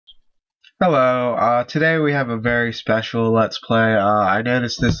Hello, today we have a very special Let's Play. I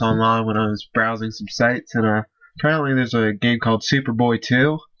noticed this online when I was browsing some sites, and apparently there's a game called Superboy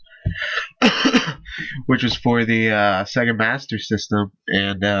 2, which is for the Sega Master System,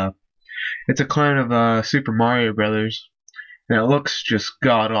 and it's a clone of Super Mario Brothers, and it looks just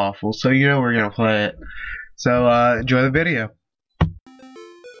god-awful, so you know we're going to play it. So enjoy the video.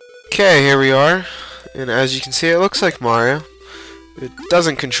 Okay, here we are, and as you can see it looks like Mario. It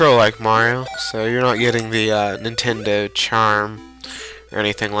doesn't control like Mario, so you're not getting the Nintendo charm or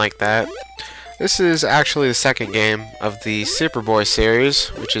anything like that. This is actually the second game of the Superboy series,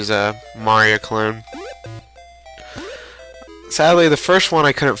 which is a Mario clone. Sadly, the first one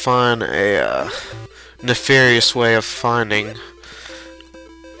I couldn't find a nefarious way of finding,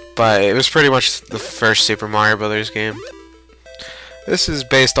 but it was pretty much the first Super Mario Brothers game. This is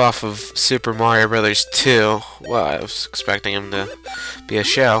based off of Super Mario Brothers 2. Well, I was expecting him to be a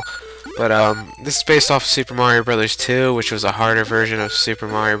show. But this is based off of Super Mario Brothers 2, which was a harder version of Super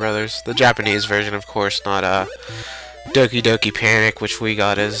Mario Brothers. The Japanese version, of course, not Doki Doki Panic, which we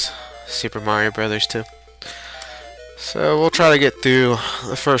got as Super Mario Brothers 2. So we'll try to get through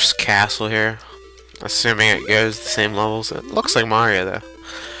the first castle here, assuming it goes the same levels. It looks like Mario, though.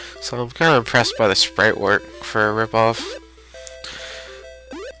 So I'm kind of impressed by the sprite work for a ripoff.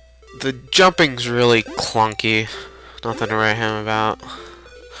 The jumping's really clunky. Nothing to write home about.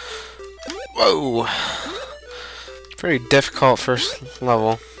 Whoa! Pretty difficult first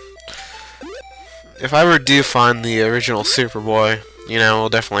level. If I ever do find the original Superboy, you know, we'll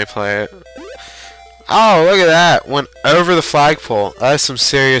definitely play it. Oh, look at that! Went over the flagpole. That's some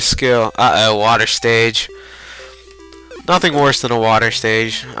serious skill. Uh-oh, water stage. Nothing worse than a water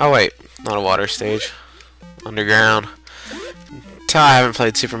stage. Oh wait, not a water stage. Underground. I haven't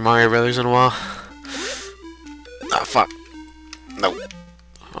played Super Mario Brothers in a while. Ah, fuck. Nope.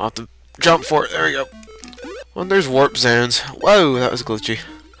 I'll have to jump for it. There we go. Well, there's warp zones. Whoa, that was glitchy.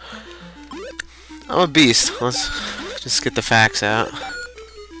 I'm a beast. Let's just get the facts out.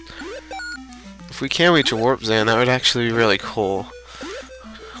 If we can reach a warp zone, that would actually be really cool.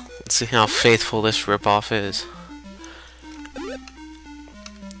 Let's see how faithful this ripoff is.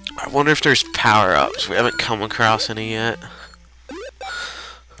 I wonder if there's power-ups. We haven't come across any yet.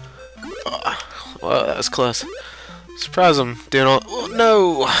 Whoa, that was close. Surprised I'm doing all... Oh,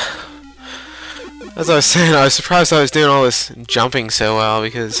 no! As I was saying, I was surprised I was doing all this jumping so well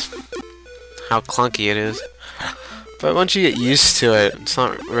because how clunky it is. But once you get used to it, it's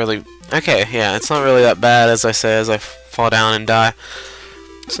not really... Okay, yeah, it's not really that bad, as I say, as I fall down and die.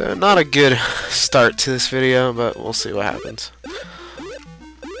 So, not a good start to this video, but we'll see what happens.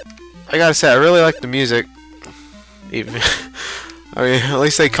 I gotta say, I really like the music. Even... I mean, at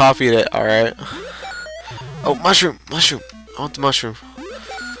least they copied it, alright. Oh, mushroom! Mushroom! I want the mushroom.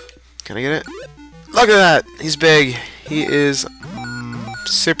 Can I get it? Look at that! He's big. He is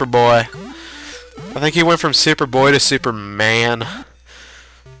Superboy. I think he went from Superboy to Superman.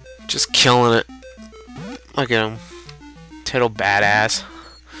 Just killing it. Look at him. Total badass.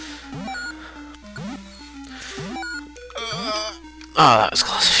 Oh, that was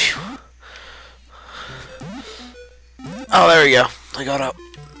close. Phew. Oh, there we go. I got up.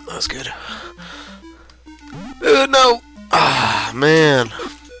 That was good. No! Ah, man.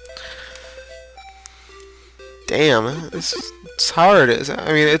 Damn, it's hard.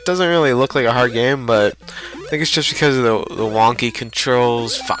 I mean, it doesn't really look like a hard game, but I think it's just because of the wonky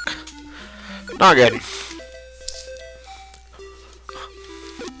controls. Fuck. Not good.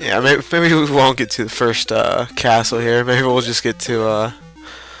 Yeah, maybe we won't get to the first castle here. Maybe we'll just get to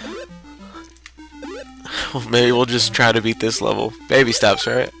maybe we'll just try to beat this level. Baby steps,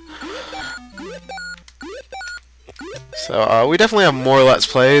 right? So, we definitely have more Let's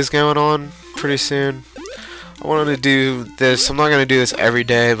Plays going on pretty soon. I wanted to do this. I'm not going to do this every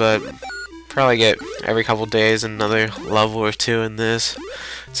day, but probably get every couple days another level or two in this.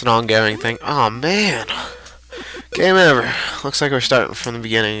 It's an ongoing thing. Oh, man. Game over. Looks like we're starting from the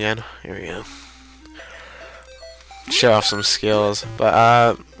beginning again. Here we go. Show off some skills.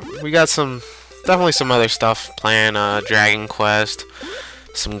 But, we got definitely some other stuff planned. Dragon Quest.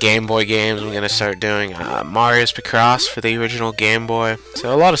 Some Game Boy games. I'm going to start doing Mario's Picross for the original Game Boy.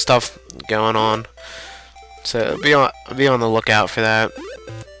 So a lot of stuff going on. So be on the lookout for that.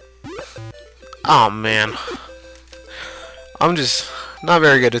 Oh man. I'm just not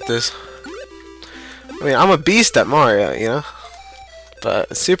very good at this. I mean, I'm a beast at Mario, you know? But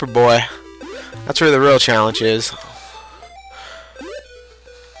Superboy, that's where the real challenge is.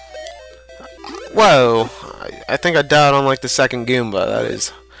 Whoa! I think I died on like the second Goomba. That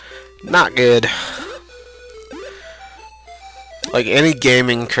is not good. Like any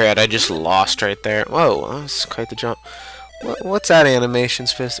gaming cred, I just lost right there. Whoa, that's quite the jump. What's that animation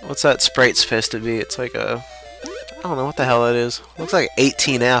supposed? What's that sprite supposed to be? It's like a, I don't know what the hell it is. Looks like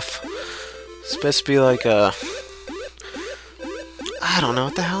 18F. It's supposed to be like a, I don't know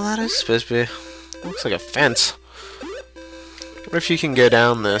what the hell that is supposed to be. Looks like a fence. What if you can go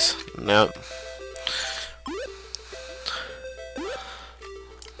down this? Nope.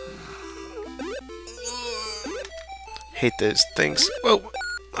 Hate those things. Whoa,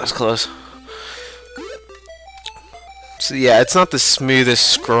 that was close. So yeah, it's not the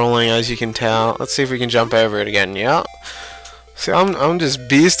smoothest scrolling as you can tell. Let's see if we can jump over it again. Yeah. See, I'm just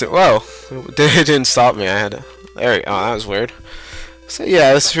beasting. Whoa, it didn't stop me. I had to. There we go. Oh, that was weird. So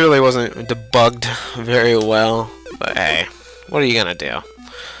yeah, this really wasn't debugged very well. But hey, what are you gonna do?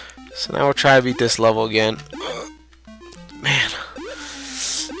 So now we'll try to beat this level again. Man.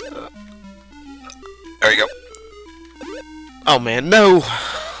 There we go. Oh man, no!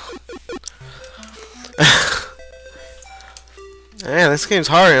 Yeah, this game's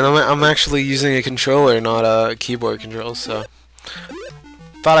hard, and I'm actually using a controller, not a keyboard control, so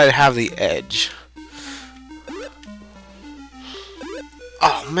thought I'd have the edge.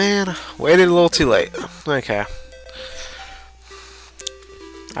 Oh man, waited a little too late. Okay.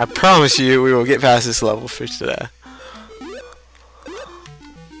 I promise you we will get past this level for today.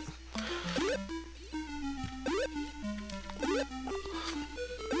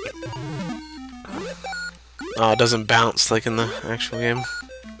 Oh, it doesn't bounce like in the actual game.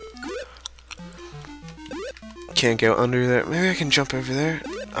 Can't go under there. Maybe I can jump over there.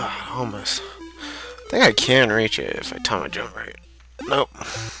 Oh, almost. I think I can reach it if I time my jump right. Nope.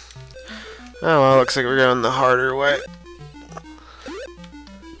 Oh well, looks like we're going the harder way.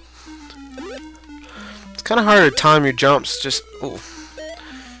 It's kind of hard to time your jumps, just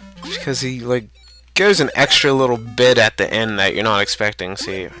because he like goes an extra little bit at the end that you're not expecting.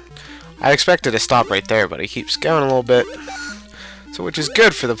 See, I expected to stop right there, but he keeps going a little bit, so which is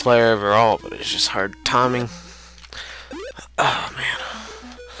good for the player overall, but it's just hard timing. Oh man,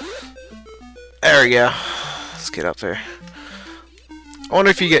 there we go. Let's get up there. I wonder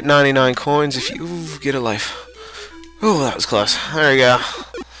if you get 99 coins if you get a life. Ooh, that was close. There we go.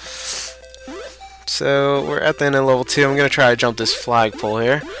 So we're at the end of level 2. I'm gonna try to jump this flagpole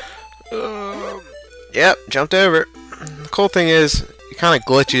here. Yep, jumped over. The cool thing is, it kind of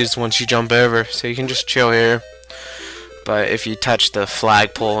glitches once you jump over, so you can just chill here. But if you touch the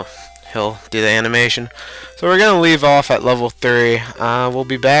flagpole, he'll do the animation. So we're gonna leave off at level 3. We'll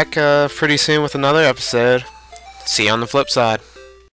be back pretty soon with another episode. See you on the flip side.